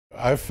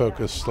I've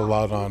focused a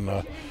lot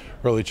on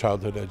early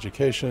childhood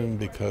education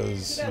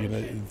because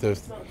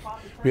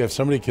we have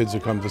so many kids who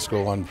come to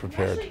school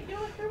unprepared,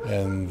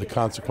 and the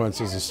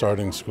consequences of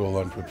starting school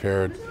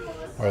unprepared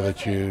are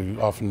that you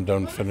often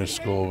don't finish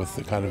school with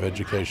the kind of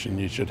education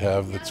you should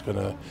have that's going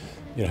to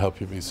help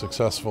you be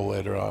successful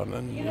later on.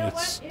 And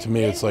to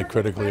me it's like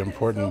critically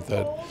important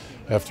that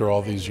after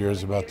all these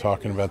years about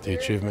talking about the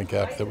achievement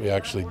gap that we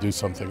actually do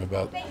something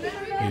about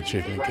the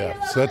achievement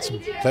gap. So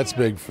that's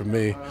big for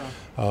me.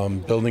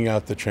 Building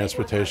out the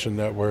transportation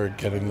network,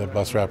 getting the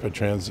bus rapid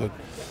transit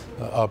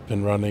up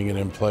and running and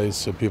in place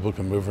so people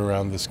can move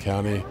around this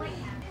county.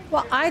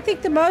 Well, I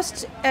think the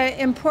most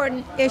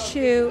important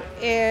issue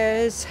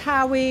is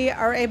how we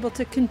are able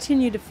to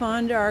continue to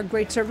fund our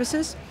great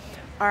services,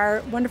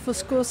 our wonderful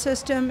school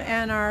system,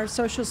 and our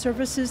social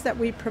services that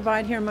we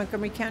provide here in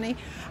Montgomery County.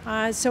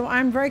 So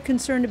I'm very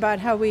concerned about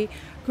how we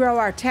grow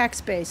our tax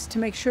base to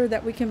make sure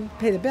that we can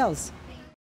pay the bills.